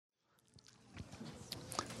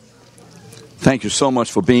Thank you so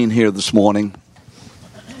much for being here this morning.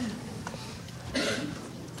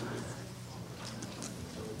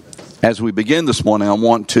 As we begin this morning, I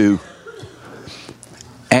want to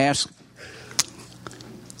ask,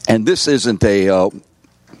 and this isn't a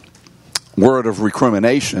word of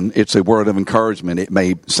recrimination, it's a word of encouragement. It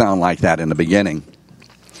may sound like that in the beginning.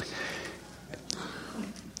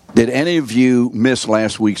 Did any of you miss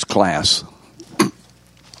last week's class?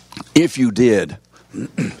 If you did,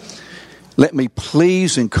 let me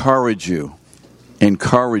please encourage you.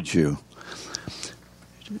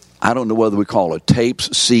 I don't know whether we call it tapes,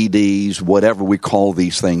 CDs, whatever we call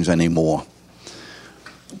these things anymore.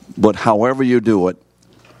 But however you do it,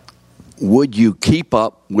 would you keep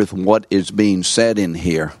up with what is being said in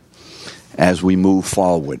here as we move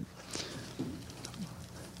forward?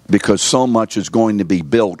 Because so much is going to be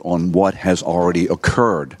built on what has already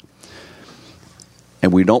occurred.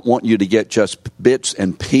 And we don't want you to get just bits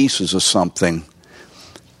and pieces of something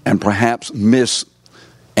and perhaps miss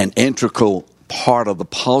an integral part of the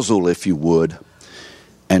puzzle, if you would,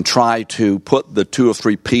 and try to put the 2 or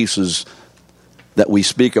 3 pieces that we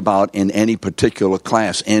speak about in any particular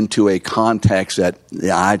class into a context that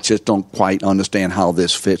I just don't quite understand how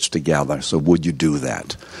this fits together. So would you do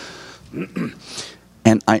that?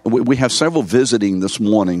 And we have several visiting this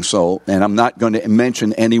morning, and I'm not going to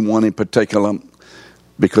mention anyone in particular,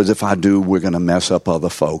 because if I do, we're going to mess up other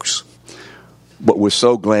folks. But we're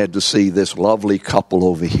so glad to see this lovely couple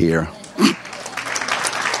over here.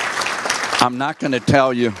 I'm not going to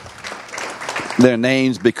tell you their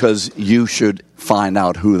names because you should find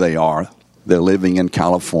out who they are. They're living in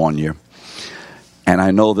California. And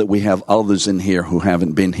I know that we have others in here who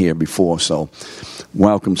haven't been here before, so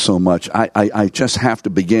welcome so much. I just have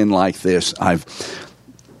to begin like this. I've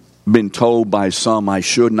been told by some I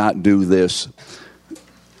should not do this,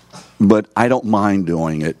 but I don't mind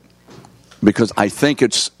doing it because I think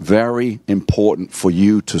it's very important for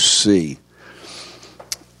you to see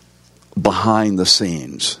behind the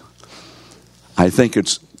scenes. I think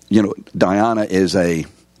it's, Diana is a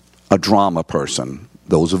drama person.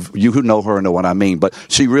 Those of you who know her know what I mean, but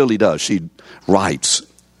she really does. She writes,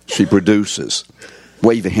 she produces.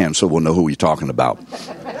 Wave your hand so we'll know who you're talking about.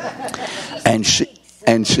 And she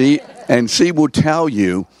will tell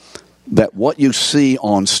you that what you see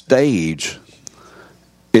on stage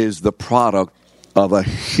is the product of a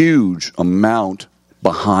huge amount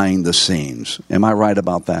behind the scenes. Am I right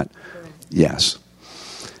about that? Yes.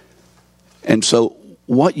 And so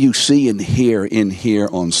what you see in here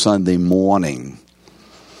on Sunday morning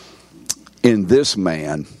in this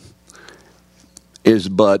man is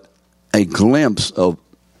but a glimpse of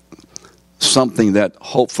something that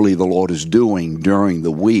hopefully the Lord is doing during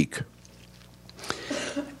the week.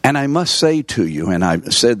 And I must say to you, and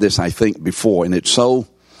I've said this I think before, and it's so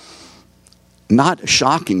not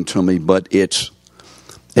shocking to me, but it's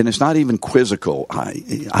not even quizzical.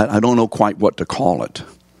 I don't know quite what to call it.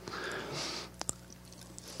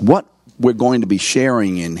 What we're going to be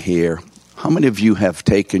sharing in here, how many of you have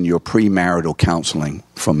taken your premarital counseling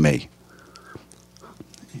from me?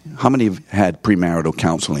 How many have had premarital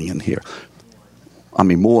counseling in here? I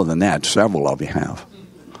mean, more than that, several of you have.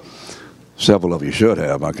 Several of you should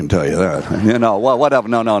have, I can tell you that. Well, whatever.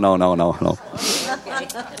 No.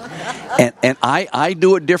 And I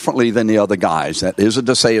do it differently than the other guys. That isn't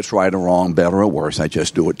to say it's right or wrong, better or worse. I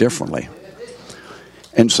just do it differently.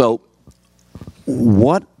 And so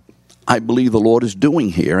what I believe the Lord is doing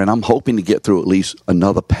here, and I'm hoping to get through at least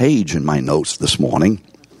another page in my notes this morning,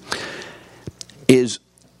 is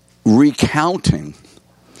recounting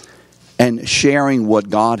and sharing what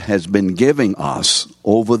God has been giving us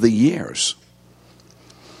over the years,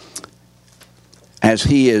 as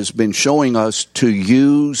He has been showing us to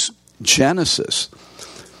use Genesis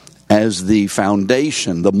as the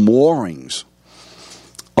foundation, the moorings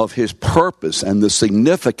of His purpose and the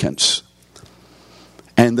significance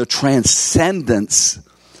and the transcendence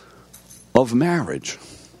of marriage.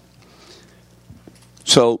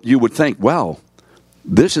 So you would think, well,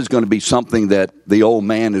 this is going to be something that the old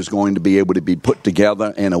man is going to be able to be put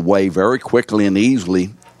together in a way very quickly and easily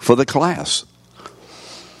for the class.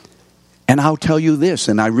 And I'll tell you this,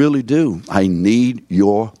 and I really do, I need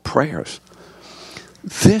your prayers.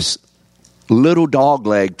 This little dog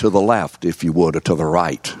leg to the left, if you would, or to the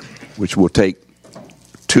right, which will take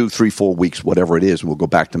 2, 3, 4 weeks, whatever it is, we'll go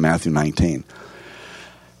back to Matthew 19,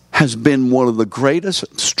 has been one of the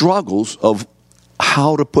greatest struggles of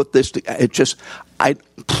how to put this together.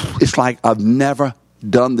 It's like I've never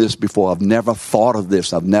done this before. I've never thought of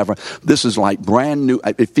this. This is like brand new.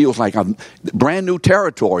 It feels like brand new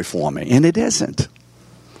territory for me. And it isn't.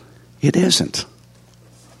 It isn't.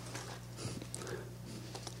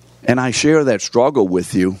 And I share that struggle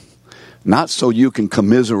with you, not so you can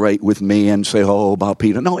commiserate with me and say, oh, about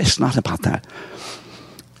Peter. No, it's not about that.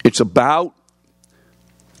 It's about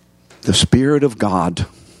the Spirit of God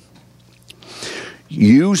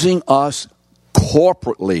using us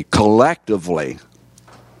corporately, collectively,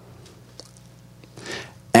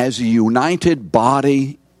 as a united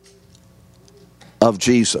body of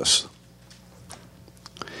Jesus,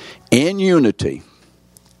 in unity,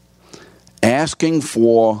 asking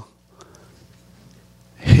for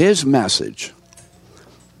His message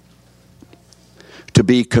to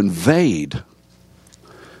be conveyed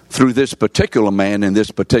through this particular man in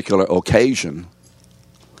this particular occasion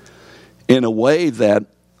in a way that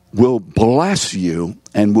will bless you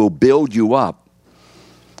and will build you up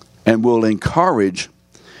and will encourage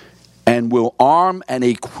and will arm and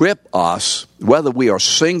equip us, whether we are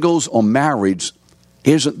singles or marrieds,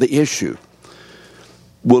 isn't the issue.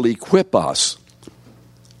 Will equip us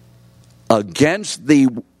against the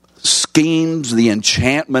schemes, the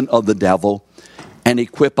enchantment of the devil, and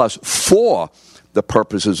equip us for the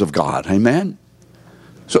purposes of God. Amen?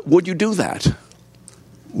 So would you do that?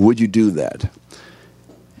 Would you do that?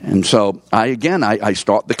 And so I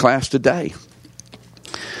start the class today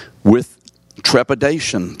with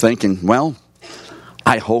trepidation, thinking, well,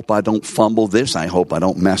 I hope I don't fumble this. I hope I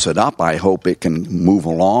don't mess it up. I hope it can move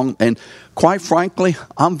along. And quite frankly,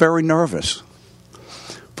 I'm very nervous.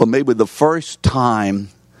 For maybe the first time,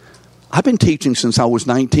 I've been teaching since I was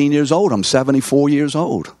 19 years old. I'm 74 years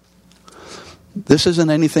old. This isn't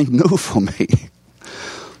anything new for me.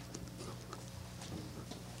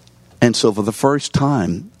 And so for the first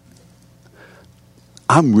time,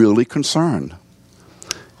 I'm really concerned.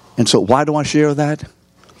 And so why do I share that?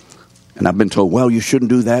 And I've been told, well, you shouldn't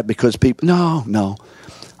do that because people... No.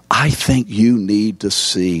 I think you need to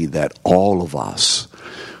see that all of us,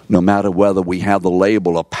 no matter whether we have the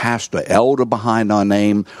label of pastor, elder behind our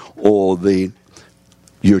name, or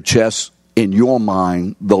you're just, in your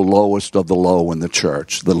mind, the lowest of the low in the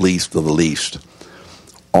church, the least of the least.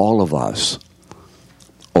 All of us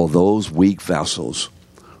are those weak vessels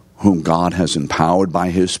whom God has empowered by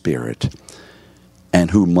His Spirit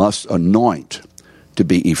and who must anoint to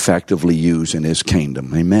be effectively used in His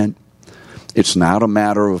kingdom. Amen? It's not a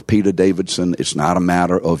matter of Peter Davidson. It's not a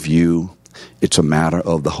matter of you. It's a matter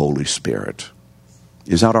of the Holy Spirit.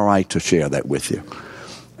 Is that all right to share that with you?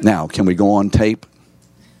 Now, can we go on tape?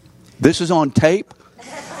 This is on tape?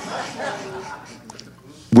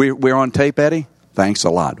 We're on tape, Eddie? Thanks a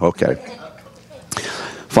lot. Okay.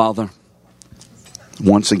 Father,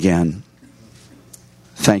 once again,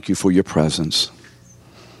 thank you for your presence.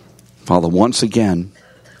 Father, once again,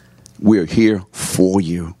 we're here for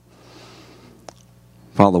you.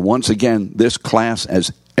 Father, once again, this class,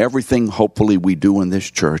 as everything hopefully we do in this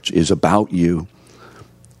church, is about you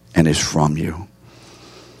and is from you.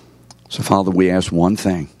 So, Father, we ask one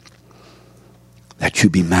thing, that you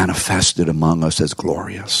be manifested among us as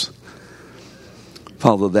glorious.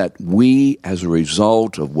 Father, that we, as a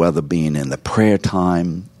result of whether being in the prayer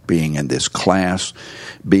time, being in this class,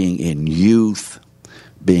 being in youth,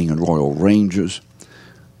 being in Royal Rangers,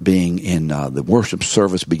 being in the worship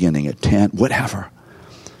service beginning at 10, whatever.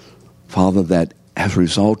 Father, that as a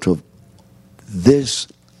result of this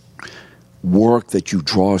work that you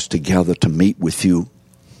draw us together to meet with you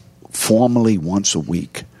formally once a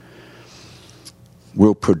week,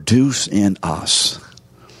 will produce in us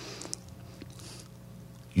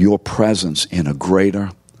your presence in a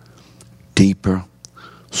greater, deeper,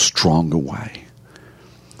 stronger way.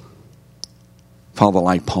 Father,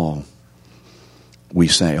 like Paul, we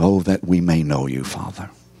say, oh, that we may know you, Father.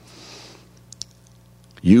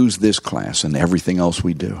 Use this class and everything else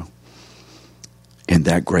we do in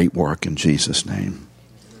that great work in Jesus' name.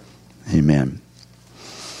 Amen.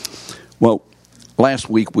 Well,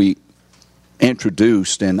 last week we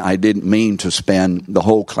introduced, and I didn't mean to spend the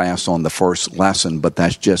whole class on the first lesson, but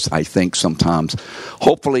that's just, I think sometimes,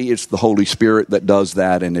 hopefully it's the Holy Spirit that does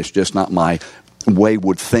that, and it's just not my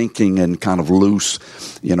wayward thinking and kind of loose,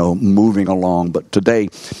 moving along. But today,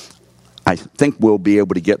 I think we'll be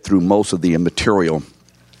able to get through most of the material.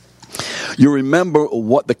 You remember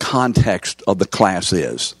what the context of the class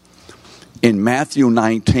is. In Matthew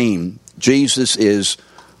 19, Jesus is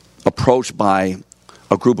approached by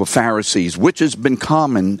a group of Pharisees, which has been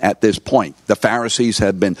common at this point. The Pharisees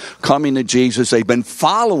have been coming to Jesus. They've been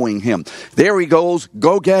following him. There he goes,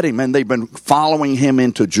 go get him. And they've been following him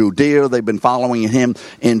into Judea. They've been following him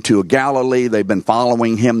into Galilee. They've been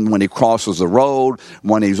following him when he crosses the road,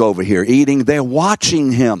 when he's over here eating. They're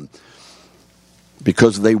watching him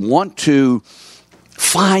because they want to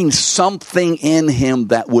find something in him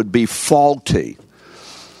that would be faulty.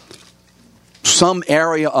 some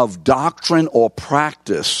area of doctrine or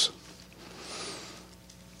practice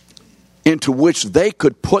into which they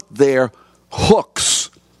could put their hooks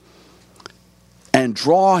and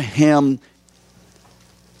draw him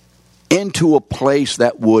into a place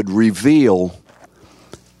that would reveal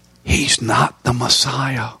he's not the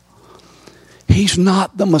Messiah. He's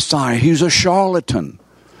not the Messiah. He's a charlatan.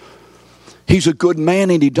 He's a good man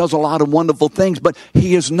and he does a lot of wonderful things, but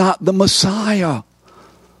he is not the Messiah.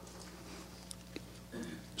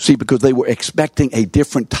 See, because they were expecting a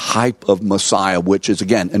different type of Messiah, which is,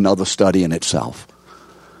 again, another study in itself.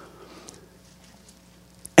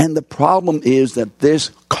 And the problem is that this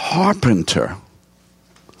carpenter,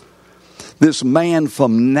 this man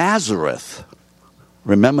from Nazareth,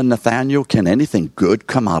 remember Nathanael, can anything good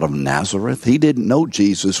come out of Nazareth? He didn't know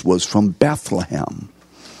Jesus was from Bethlehem,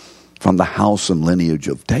 from the house and lineage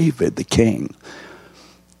of David, the king.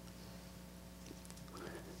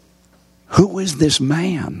 Who is this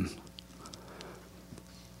man?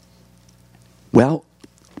 Well,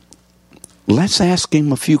 let's ask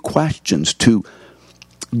him a few questions to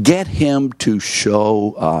get him to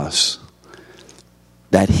show us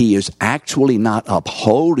that he is actually not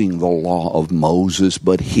upholding the law of Moses,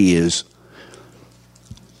 but he is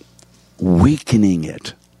weakening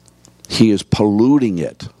it. He is polluting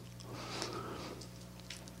it.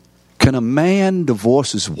 Can a man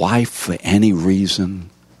divorce his wife for any reason?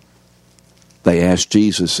 They asked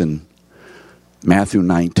Jesus in Matthew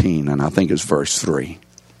 19, and I think it's verse 3.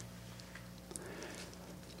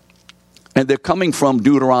 And they're coming from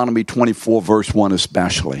Deuteronomy 24, verse 1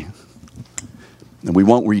 especially. And we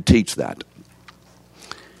won't reteach that.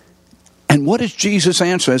 And what does Jesus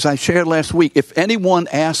answer? As I shared last week, if anyone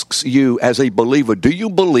asks you as a believer, do you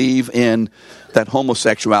believe in that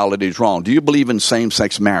homosexuality is wrong? Do you believe in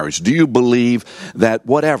same-sex marriage? Do you believe that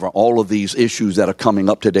whatever, all of these issues that are coming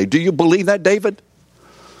up today, do you believe that, David?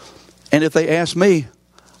 And if they ask me,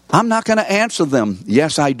 I'm not going to answer them,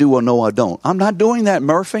 yes, I do, or no, I don't. I'm not doing that,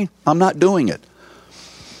 Murphy. I'm not doing it.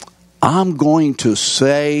 I'm going to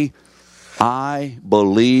say, I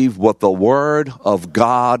believe what the Word of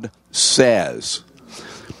God says.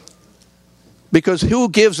 Because who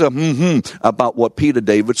gives a about what Peter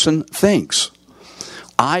Davidson thinks?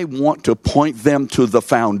 I want to point them to the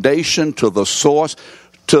foundation, to the source,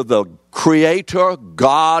 to the Creator,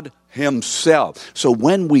 God Himself. So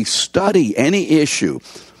when we study any issue,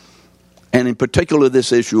 and in particular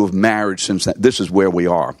this issue of marriage, since this is where we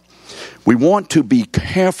are, we want to be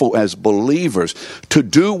careful as believers to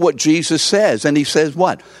do what Jesus says. And He says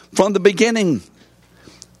what? From the beginning.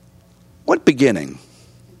 What beginning?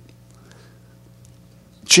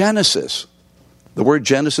 Genesis. The word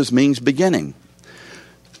Genesis means beginning.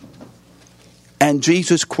 And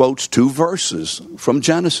Jesus quotes 2 verses from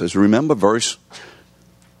Genesis. Remember verse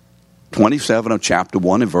 27 of chapter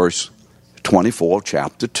 1 and verse 24 of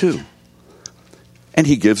chapter 2. And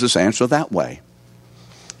He gives us answer that way.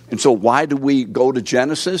 And so why do we go to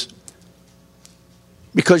Genesis?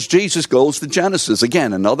 Because Jesus goes to Genesis.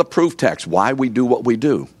 Again, another proof text why we do what we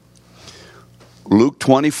do. Luke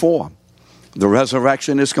 24. The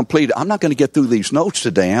resurrection is completed. I'm not going to get through these notes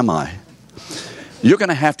today, am I? You're going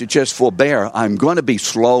to have to just forbear. I'm going to be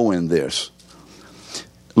slow in this.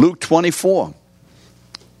 Luke 24.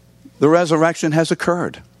 The resurrection has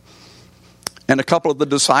occurred. And a couple of the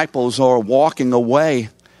disciples are walking away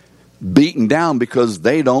beaten down because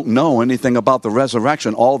they don't know anything about the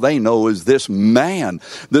resurrection. All they know is this man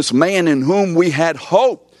in whom we had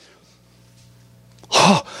hope.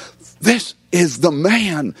 Oh, this is the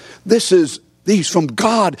man. He's from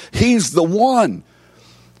God. He's the one.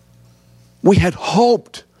 We had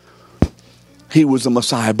hoped he was the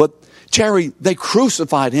Messiah. But, Jerry, they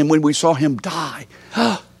crucified him when we saw him die.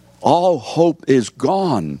 All hope is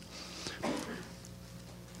gone.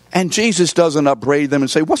 And Jesus doesn't upbraid them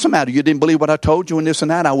and say, what's the matter? You didn't believe what I told you and this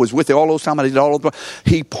and that? I was with you all those times. I did all of the...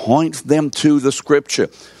 He points them to the Scripture.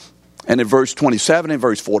 And in verse 27 and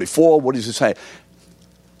verse 44, what does he say?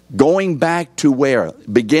 Going back to where?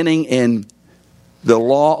 Beginning in the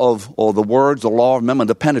law of, or the words, the law, remember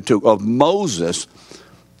the Pentateuch of Moses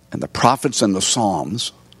and the prophets and the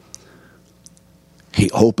Psalms,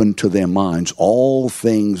 He opened to their minds all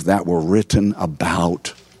things that were written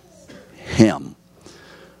about Him.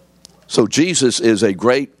 So Jesus is a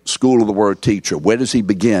great school of the word teacher. Where does He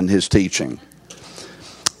begin His teaching?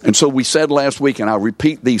 And so we said last week, and I'll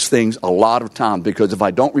repeat these things a lot of times, because if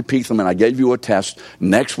I don't repeat them and I gave you a test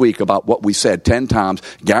next week about what we said 10 times,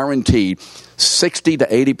 guaranteed 60 to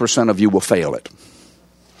 80% of you will fail it.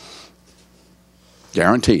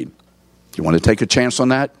 Guaranteed. You want to take a chance on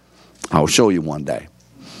that? I'll show you one day.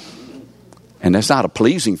 And that's not a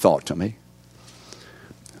pleasing thought to me.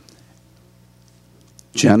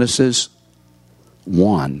 Genesis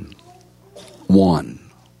 1:1.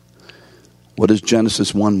 What does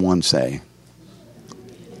Genesis 1:1 say?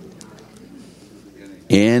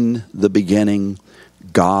 In the beginning,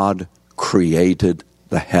 God created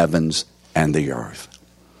the heavens and the earth.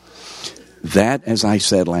 That, as I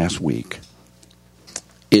said last week,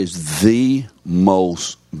 is the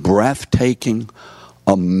most breathtaking,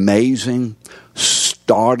 amazing,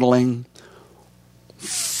 startling,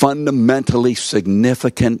 fundamentally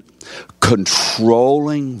significant,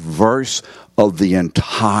 controlling verse of the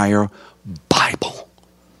entire Bible.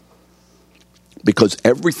 Because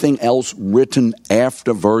everything else written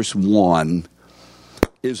after verse 1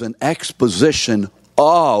 is an exposition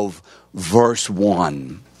of verse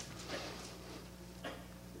 1.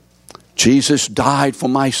 Jesus died for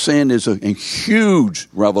my sin is a huge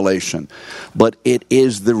revelation, but it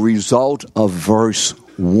is the result of verse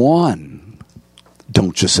 1.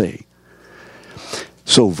 Don't you see?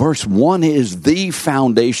 So verse 1 is the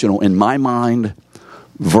foundational, in my mind,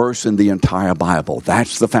 verse in the entire Bible.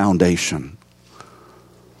 That's the foundation.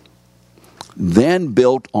 Then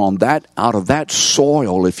built on that, out of that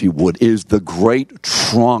soil, if you would, is the great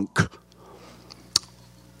trunk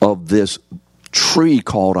of this tree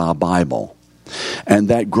called our Bible. And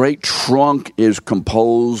that great trunk is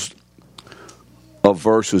composed of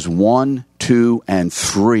verses 1, 2, and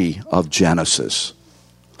 3 of Genesis.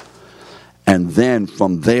 And then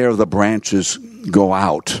from there the branches go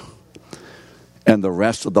out. And the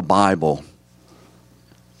rest of the Bible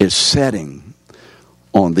is setting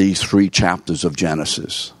on these 3 chapters of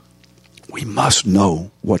Genesis. We must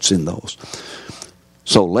know what's in those.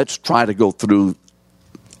 So let's try to go through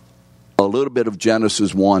a little bit of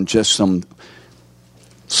Genesis 1, just some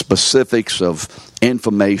specifics of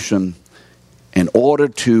information in order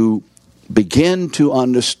to begin to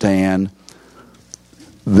understand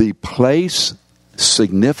the place,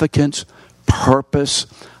 significance, purpose,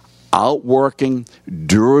 outworking,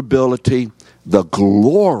 durability, the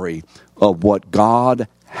glory of what God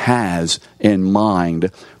has in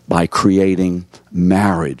mind by creating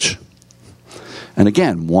marriage. And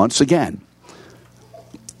again, once again,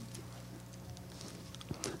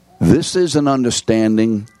 this is an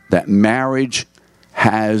understanding that marriage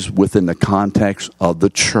has within the context of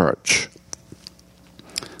the church,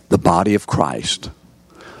 the body of Christ.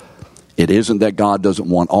 It isn't that God doesn't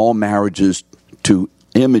want all marriages to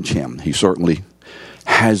image him. He certainly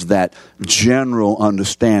has that general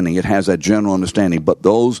understanding. It has that general understanding. But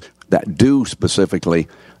those that do specifically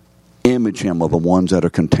image him are the ones that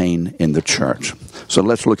are contained in the church. So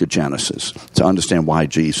let's look at Genesis to understand why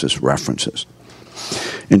Jesus references.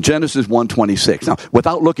 In Genesis 1:26. Now,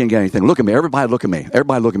 without looking at anything, look at me. Everybody look at me.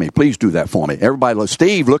 Everybody look at me. Please do that for me. Everybody look.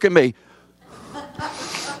 Steve, look at me.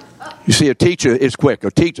 You see, a teacher is quick.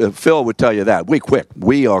 Phil would tell you that. We quick.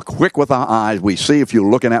 We are quick with our eyes. We see if you're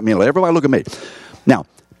looking at me. Everybody look at me. Now,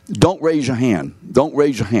 don't raise your hand. Don't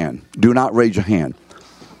raise your hand. Do not raise your hand.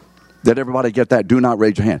 Did everybody get that? Do not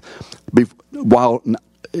raise your hand.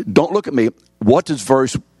 Don't look at me. What does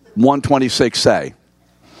verse 126 say?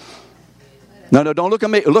 No, don't look at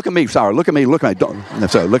me. Look at me. Sorry, look at me. Look at me.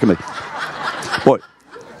 Sorry, look at me. Boy,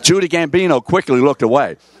 Judy Gambino quickly looked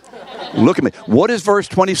away. Look at me. What does verse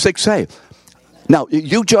 26 say? Now,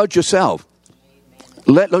 you judge yourself.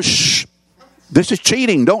 Shh. This is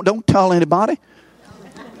cheating. Don't tell anybody.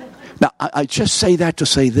 Now, I just say that to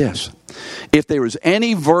say this. If there is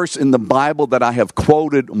any verse in the Bible that I have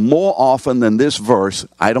quoted more often than this verse,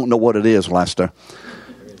 I don't know what it is, Lester.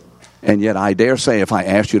 And yet I dare say if I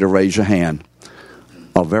asked you to raise your hand,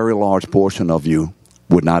 a very large portion of you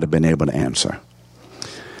would not have been able to answer.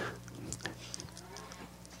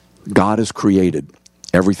 God has created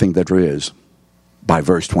everything that there is by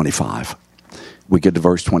verse 25. We get to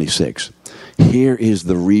verse 26. Here is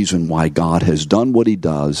the reason why God has done what he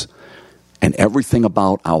does, and everything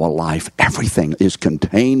about our life, everything is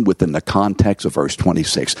contained within the context of verse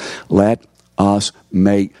 26. Let us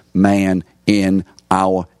make man in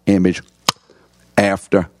our image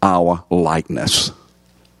after our likeness.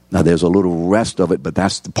 Now there's a little rest of it, but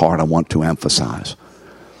that's the part I want to emphasize.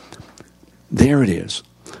 There it is.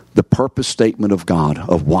 The purpose statement of God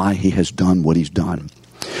of why he has done what he's done.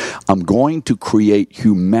 I'm going to create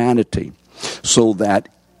humanity so that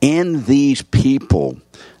in these people,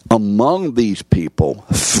 among these people,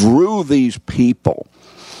 through these people,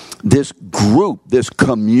 this group, this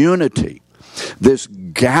community, this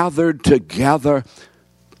gathered together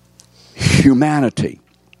humanity,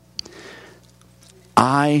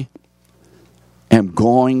 I am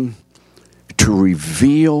going to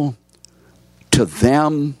reveal to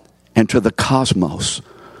them and to the cosmos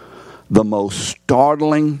the most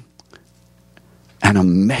startling, and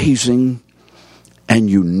amazing and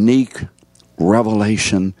unique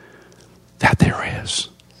revelation that there is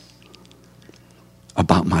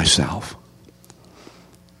about myself.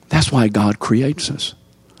 That's why God creates us.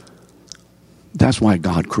 That's why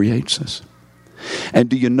God creates us. And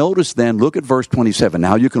do you notice then, look at verse 27.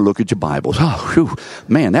 Now you can look at your Bibles. Oh, whew,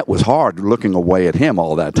 man, that was hard looking away at him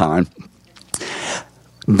all that time.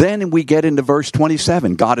 Then we get into verse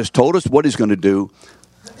 27. God has told us what he's going to do.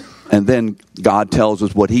 And then God tells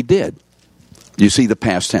us what he did. You see the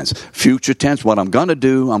past tense. Future tense, what I'm going to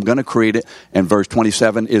do, I'm going to create it. And verse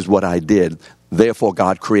 27 is what I did. Therefore,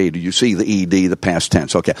 God created. You see the ED, the past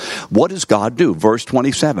tense. Okay. What does God do? Verse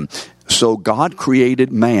 27. So God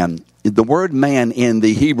created man. The word man in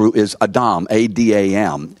the Hebrew is Adam,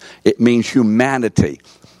 A-D-A-M. It means humanity.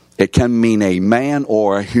 It can mean a man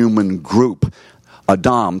or a human group.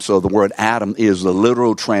 Adam, so the word Adam is the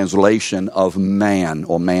literal translation of man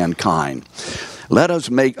or mankind. Let us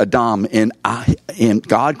make Adam in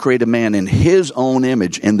God created man in his own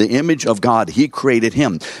image. In the image of God, he created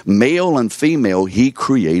him. Male and female, he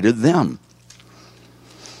created them.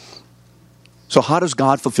 So how does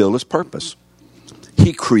God fulfill his purpose?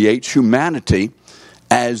 He creates humanity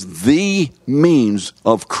as the means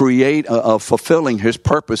of fulfilling his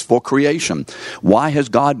purpose for creation. Why has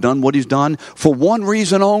God done what he's done? For one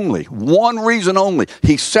reason only. One reason only.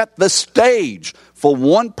 He set the stage for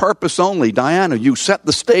one purpose only. Diana, you set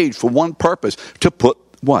the stage for one purpose, to put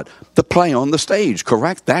what? The play on the stage,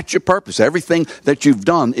 correct? That's your purpose. Everything that you've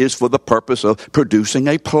done is for the purpose of producing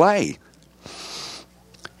a play.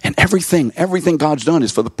 And everything God's done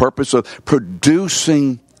is for the purpose of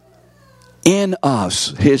producing in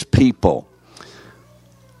us his people,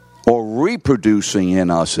 or reproducing in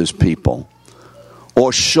us his people,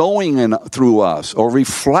 or showing through us, or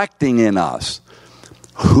reflecting in us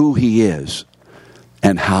who he is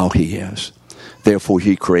and how he is. Therefore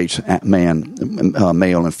he creates man,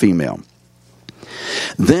 male and female.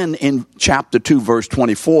 Then in chapter 2, verse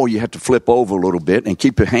 24, you have to flip over a little bit and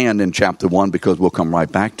keep your hand in chapter 1, because we'll come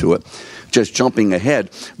right back to it. Just jumping ahead.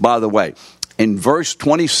 By the way, in verse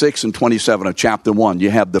 26 and 27 of chapter 1,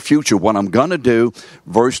 you have the future, what I'm going to do.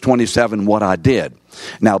 Verse 27, what I did.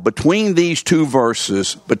 Now, between these two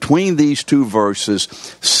verses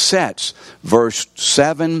sets verse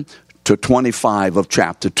 7 to 25 of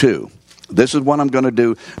chapter 2. This is what I'm going to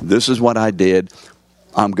do. This is what I did.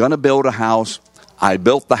 I'm going to build a house. I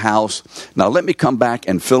built the house. Now let me come back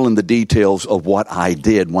and fill in the details of what I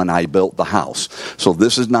did when I built the house. So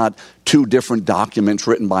this is not two different documents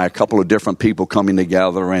written by a couple of different people coming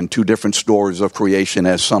together and two different stories of creation,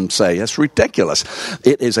 as some say. That's ridiculous.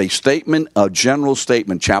 It is a statement, a general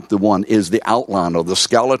statement. Chapter 1 is the outline or the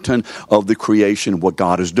skeleton of the creation, what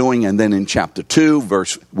God is doing. And then in chapter 2,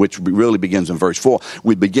 which really begins in verse 4,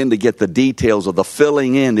 we begin to get the details of the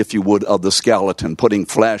filling in, if you would, of the skeleton, putting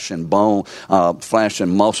flesh and bone, flesh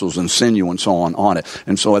and muscles and sinew and so on it.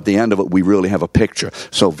 And so at the end of it, we really have a picture.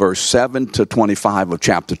 So verse 7 to 25 of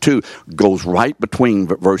chapter 2 goes right between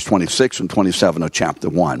verse 26 and 27 of chapter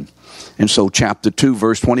 1. And so chapter 2,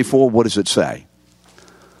 verse 24, what does it say?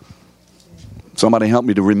 Somebody help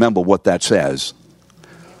me to remember what that says.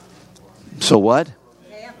 So what?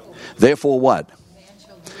 Therefore what?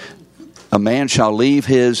 A man shall leave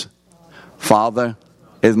his father,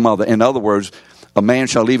 his mother. In other words, a man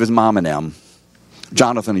shall leave his mom and them.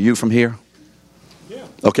 Jonathan, are you from here? Yeah.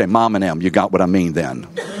 Okay, mom and them. You got what I mean then.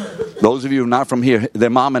 Those of you who are not from here, their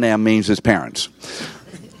mom and them means his parents.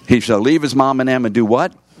 He shall leave his mom and them and do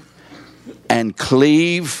what? And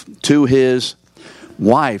cleave to his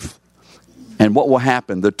wife. And what will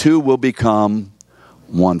happen? The two will become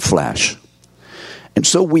one flesh. And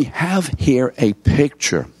so we have here a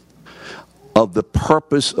picture of the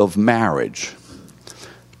purpose of marriage,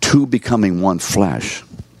 two becoming one flesh.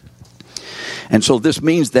 And so this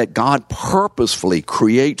means that God purposefully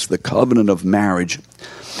creates the covenant of marriage.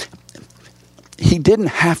 He didn't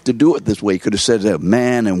have to do it this way. He could have said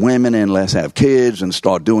man and women and let's have kids and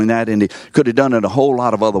start doing that. And he could have done it a whole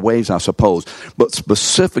lot of other ways, I suppose. But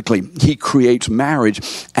specifically, he creates marriage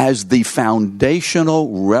as the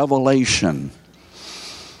foundational revelation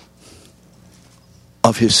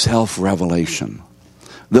of his self-revelation.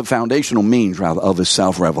 The foundational means, rather, of his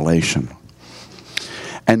self-revelation.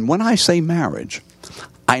 And when I say marriage,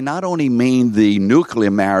 I not only mean the nuclear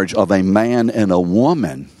marriage of a man and a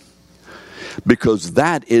woman, because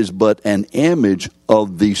that is but an image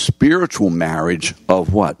of the spiritual marriage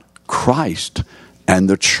of what? Christ and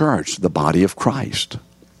the church, the body of Christ.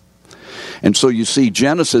 And so you see,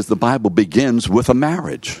 Genesis, the Bible begins with a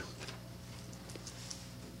marriage.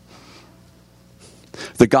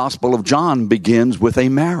 The Gospel of John begins with a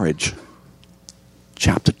marriage.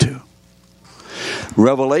 chapter 2.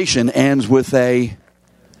 Revelation ends with a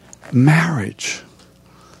marriage.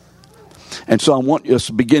 And so I want us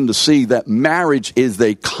to begin to see that marriage is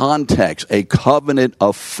a context, a covenant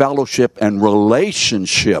of fellowship and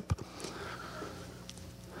relationship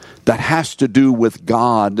that has to do with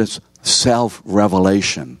God's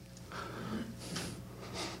self-revelation.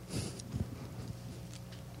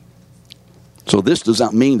 So this does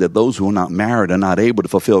not mean that those who are not married are not able to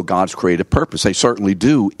fulfill God's creative purpose. They certainly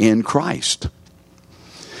do in Christ.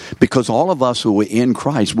 Because all of us who are in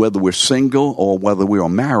Christ, whether we're single or whether we are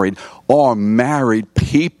married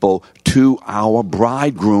people to our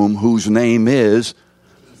bridegroom whose name is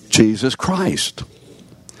Jesus Christ.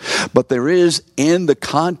 But there is, in the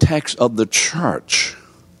context of the church,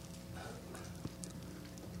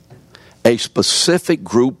 a specific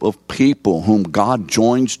group of people whom God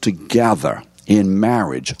joins together in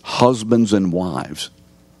marriage, husbands and wives,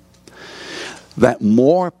 that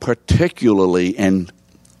more particularly in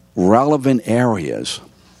relevant areas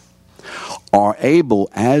are able,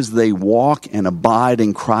 as they walk and abide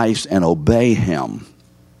in Christ and obey Him,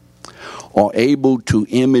 are able to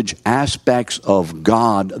image aspects of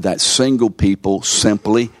God that single people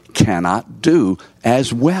simply cannot do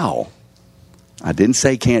as well. I didn't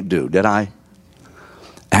say can't do, did I?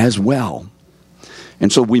 As well.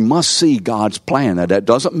 And so we must see God's plan. Now, that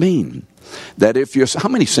doesn't mean that if you're... How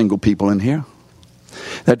many single people in here?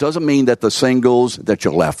 That doesn't mean that the singles, that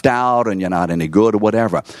you're left out and you're not any good or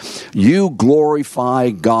whatever. You glorify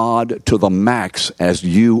God to the max as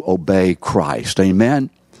you obey Christ. Amen?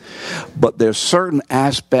 But there's certain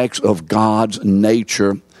aspects of God's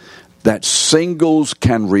nature that singles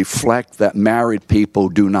can reflect that married people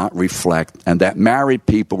do not reflect, and that married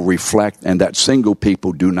people reflect and that single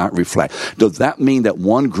people do not reflect. Does that mean that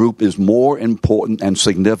one group is more important and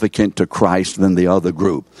significant to Christ than the other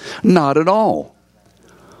group? Not at all.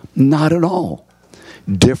 Not at all.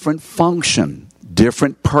 Different function,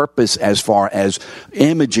 different purpose as far as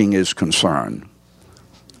imaging is concerned.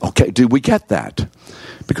 Okay, do we get that?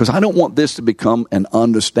 Because I don't want this to become an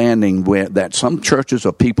understanding where that some churches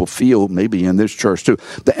or people feel, maybe in this church too,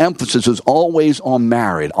 the emphasis is always on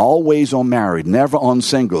married, never on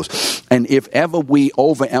singles. And if ever we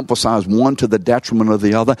overemphasize one to the detriment of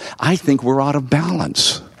the other, I think we're out of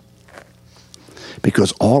balance.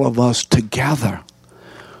 Because all of us together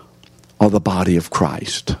are the body of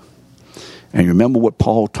Christ. And you remember what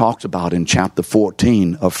Paul talks about in chapter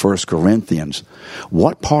 14 of 1 Corinthians.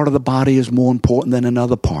 What part of the body is more important than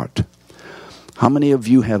another part? How many of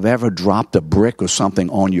you have ever dropped a brick or something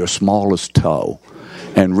on your smallest toe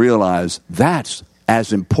and realized that's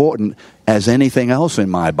as important as anything else in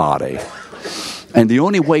my body? And the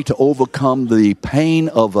only way to overcome the pain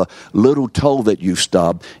of a little toe that you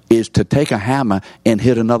stubbed is to take a hammer and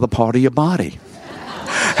hit another part of your body.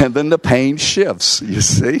 And then the pain shifts, you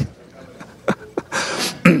see?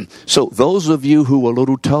 So those of you who are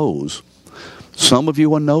little toes, some of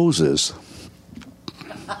you are noses.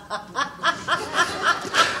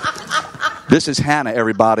 This is Hannah,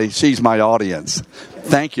 everybody. She's my audience.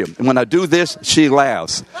 Thank you. And when I do this, she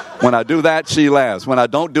laughs. When I do that, she laughs. When I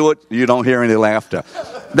don't do it, you don't hear any laughter.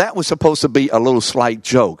 That was supposed to be a little slight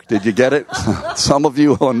joke. Did you get it? Some of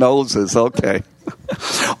you are noses. Okay.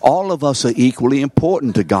 All of us are equally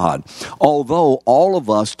important to God. Although all of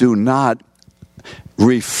us do not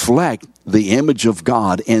reflect the image of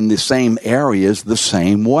God in the same areas the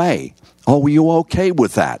same way. Are you okay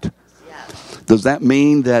with that? Yes. Does that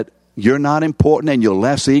mean that you're not important and you're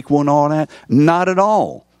less equal and all that? Not at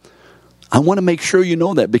all. I want to make sure you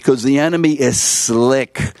know that, because the enemy is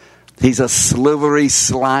slick. He's a slivery,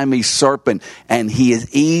 slimy serpent, and he is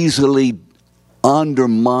easily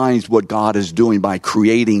undermines what God is doing by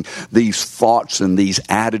creating these thoughts and these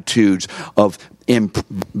attitudes of,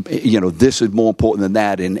 this is more important than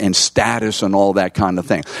that, and status and all that kind of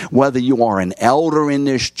thing. Whether you are an elder in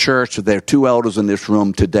this church, there are 2 elders in this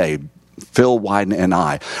room today, Phil Wyden and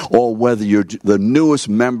I, or whether you're the newest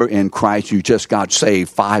member in Christ, you just got saved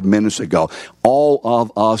 5 minutes ago, all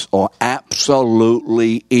of us are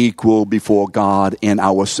absolutely equal before God in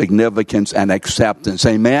our significance and acceptance.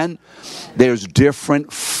 Amen? There's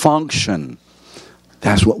different function.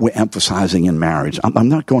 That's what we're emphasizing in marriage. I'm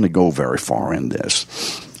not going to go very far in this.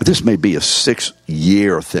 This may be a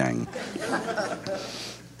 6-year thing.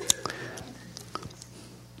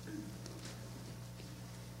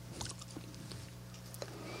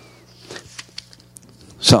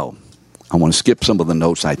 So, I want to skip some of the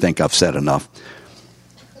notes. I think I've said enough.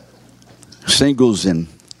 Singles and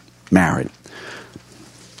married.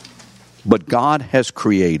 But God has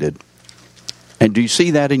created, and do you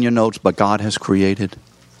see that in your notes? But God has created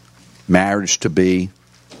marriage to be.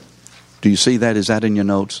 Do you see that? Is that in your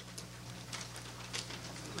notes?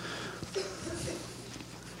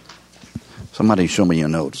 Somebody show me your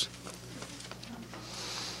notes.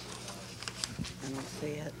 I don't see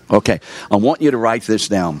it. Okay, I want you to write this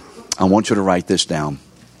down.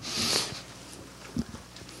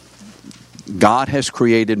 God has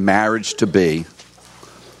created marriage to be.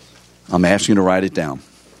 I'm asking you to write it down.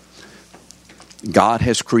 God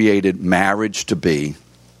has created marriage to be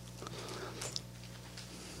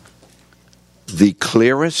the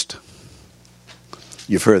clearest.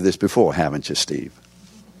 You've heard this before, haven't you, Steve?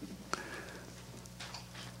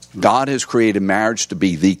 God has created marriage to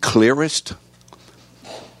be the clearest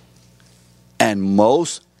and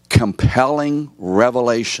most compelling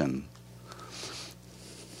revelation.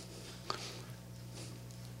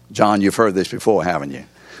 John, you've heard this before, haven't you?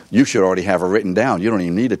 You should already have it written down. You don't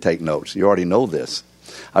even need to take notes. You already know this.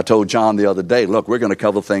 I told John the other day, look, we're going to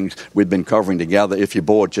cover things we've been covering together. If you're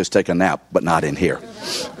bored, just take a nap, but not in here.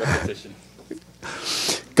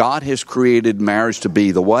 God has created marriage to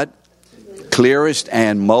be the what? Clearest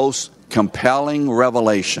and most compelling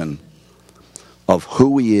revelation of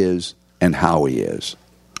who He is and how He is.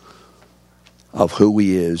 Of who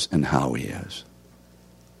He is and how He is.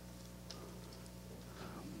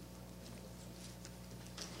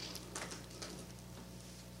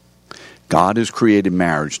 God has created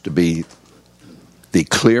marriage to be the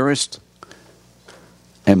clearest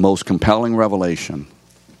and most compelling revelation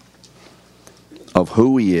of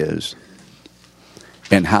who He is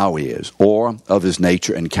and how He is, or of His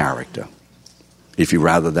nature and character, if you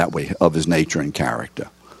rather that way, of His nature and character.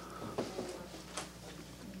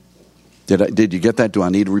 Did you get that? Do I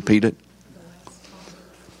need to repeat it?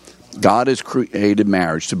 God has created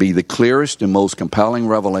marriage to be the clearest and most compelling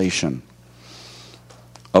revelation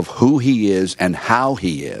of who He is and how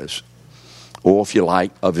He is, or if you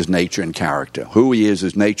like, of His nature and character. Who He is,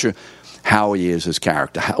 His nature, how He is, His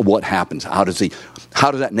character. What happens? How does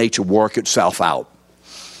that nature work itself out?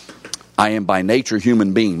 I am by nature a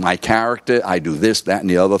human being. My character, I do this, that, and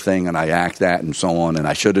the other thing, and I act that, and so on, and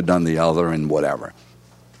I should have done the other, and whatever.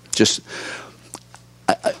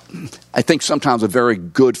 I think sometimes it's very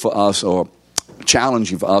good for us, or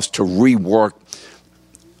challenging for us, to rework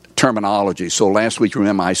terminology. So last week,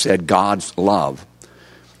 remember, I said God's love.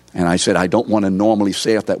 And I said, I don't want to normally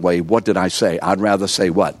say it that way. What did I say? I'd rather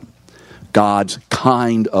say what? God's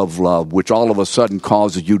kind of love, which all of a sudden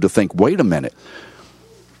causes you to think, wait a minute.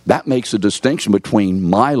 That makes a distinction between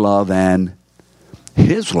my love and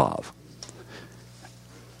His love.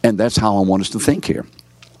 And that's how I want us to think here.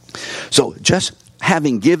 So just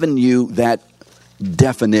having given you that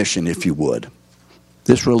definition, if you would,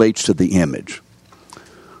 this relates to the image.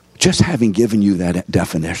 Just having given you that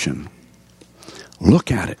definition,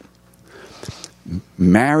 look at it.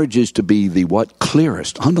 Marriage is to be the what?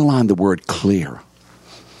 Clearest. Underline the word clear.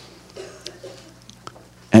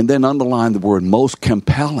 And then underline the word most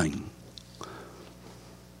compelling.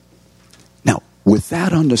 Now, with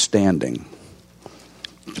that understanding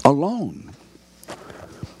alone,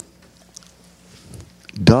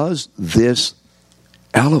 does this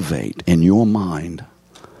elevate in your mind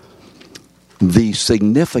the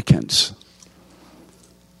significance,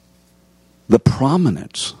 the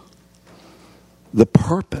prominence, the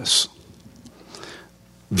purpose,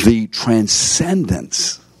 the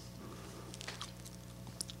transcendence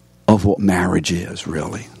of what marriage is,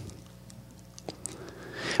 really?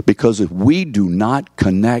 Because if we do not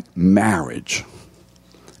connect marriage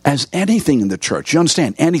as anything in the church, you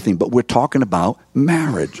understand, anything, but we're talking about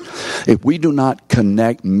marriage. If we do not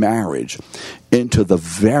connect marriage into the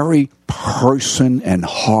very person and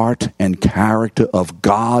heart and character of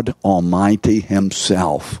God Almighty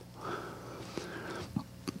Himself,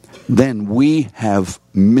 then we have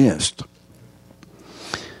missed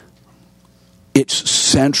its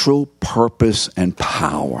central purpose and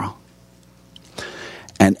power.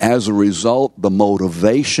 And as a result, the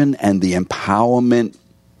motivation and the empowerment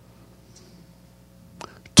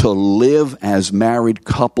to live as married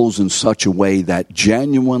couples in such a way that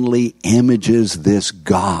genuinely images this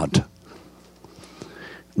God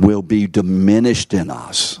will be diminished in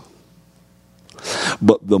us.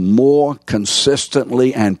 But the more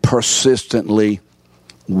consistently and persistently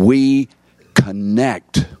we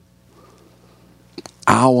connect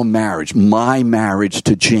our marriage, my marriage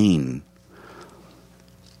to Jean,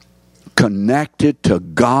 connected to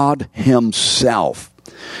God Himself,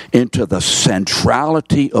 into the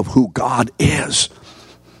centrality of who God is.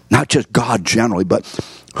 Not just God generally, but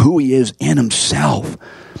who He is in Himself.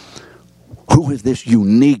 Who is this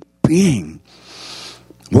unique being?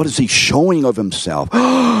 What is He showing of Himself?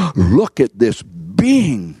 Look at this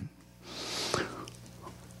being.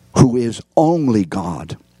 who is only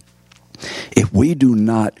God, if we do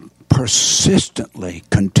not persistently,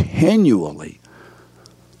 continually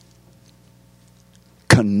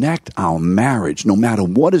connect our marriage, no matter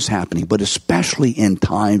what is happening, but especially in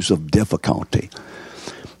times of difficulty,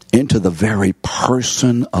 into the very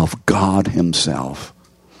person of God himself,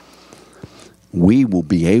 we will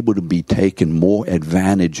be able to be taken more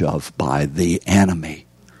advantage of by the enemy.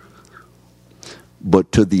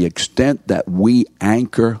 But to the extent that we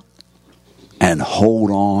anchor and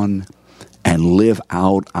hold on and live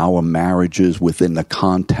out our marriages within the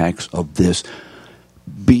context of this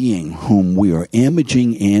being whom we are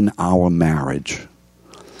imaging in our marriage,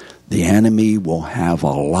 the enemy will have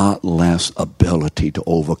a lot less ability to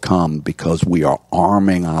overcome, because we are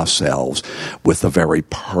arming ourselves with the very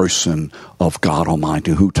person of God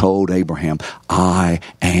Almighty, who told Abraham, I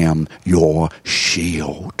am your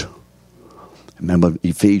shield. Remember,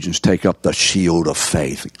 Ephesians take up the shield of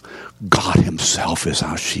faith. God himself is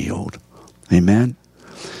our shield. Amen?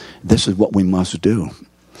 This is what we must do.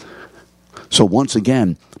 So once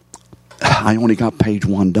again, I only got page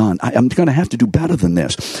 1 done. I'm going to have to do better than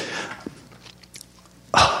this.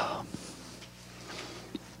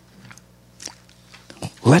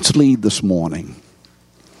 Let's lead this morning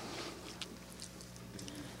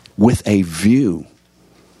with a view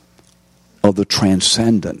of the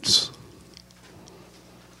transcendence,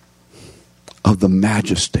 of the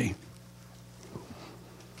majesty,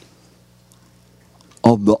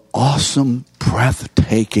 of the awesome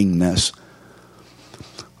breathtakingness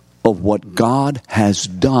of what God has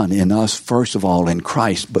done in us, first of all in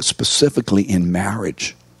Christ, but specifically in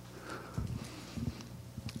marriage.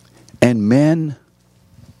 And men,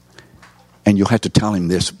 and you'll have to tell him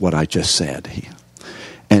this, what I just said.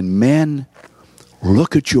 And men,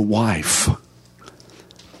 look at your wife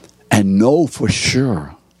and know for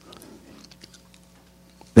sure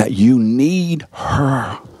that you need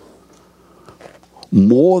her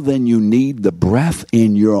more than you need the breath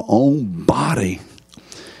in your own body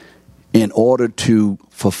in order to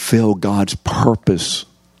fulfill God's purpose.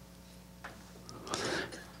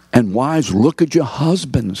 And wives, look at your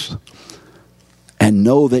husbands and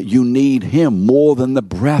know that you need him more than the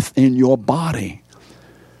breath in your body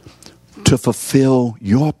to fulfill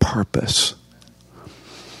your purpose.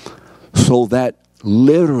 So that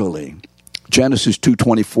literally Genesis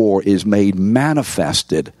 2:24 is made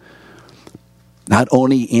manifested not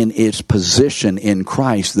only in its position in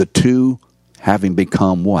Christ, the two having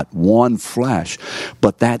become what? One flesh.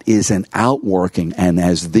 But that is an outworking. And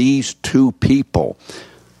as these two people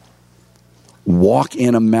walk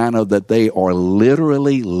in a manner that they are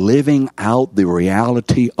literally living out the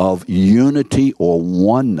reality of unity or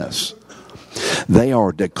oneness, they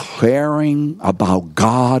are declaring about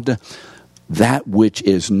God that which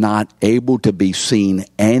is not able to be seen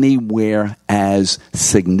anywhere as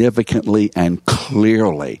significantly and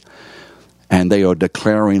clearly. And they are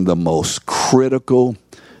declaring the most critical,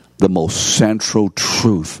 the most central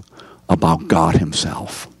truth about God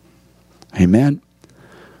himself. Amen?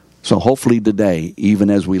 So hopefully today, even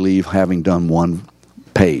as we leave having done 1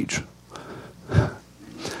 page,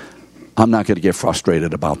 I'm not going to get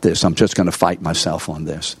frustrated about this. I'm just going to fight myself on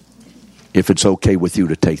this. If it's okay with you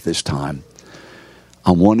to take this time.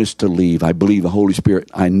 I want us to leave. I believe the Holy Spirit,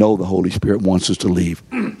 I know the Holy Spirit wants us to leave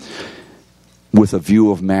with a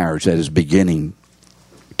view of marriage that is beginning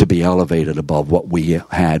to be elevated above what we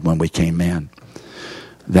had when we came in.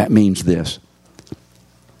 That means this.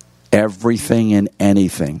 Everything and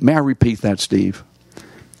anything. May I repeat that, Steve?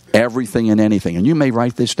 Everything and anything. And you may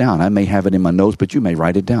write this down. I may have it in my notes, but you may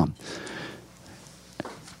write it down.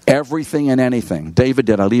 Everything and anything. David,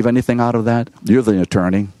 did I leave anything out of that? You're the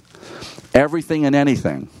attorney. Everything and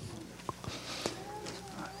anything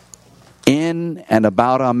in and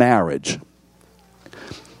about our marriage.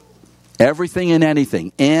 Everything and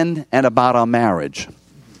anything in and about our marriage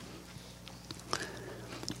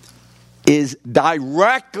is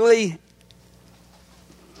directly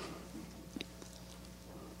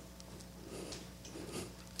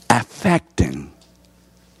affecting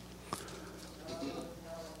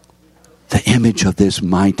the image of this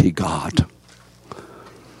mighty God.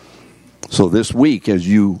 So this week, as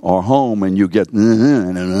you are home and you get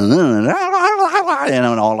and all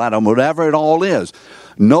that, and whatever it all is,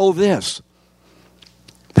 know this,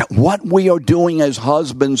 that what we are doing as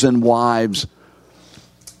husbands and wives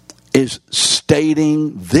is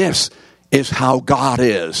stating this is how God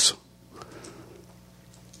is.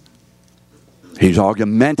 He's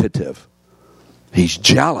argumentative. He's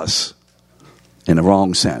jealous in the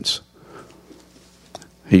wrong sense.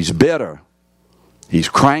 He's bitter. He's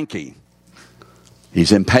cranky.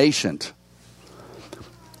 He's impatient.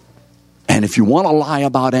 And if you want to lie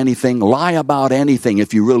about anything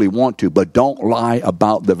if you really want to, but don't lie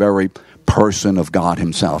about the very person of God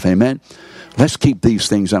himself. Amen? Let's keep these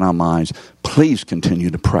things in our minds. Please continue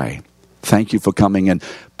to pray. Thank you for coming in.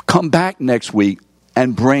 Come back next week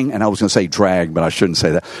and bring, and I was going to say drag, but I shouldn't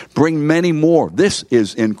say that. Bring many more. This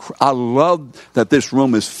is, I love that this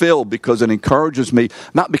room is filled because it encourages me,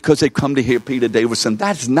 not because they've come to hear Peter Davison.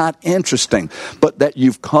 That's not interesting, but that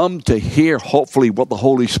you've come to hear, hopefully, what the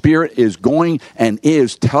Holy Spirit is going and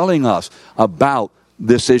is telling us about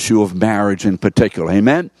this issue of marriage in particular.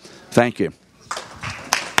 Amen? Thank you.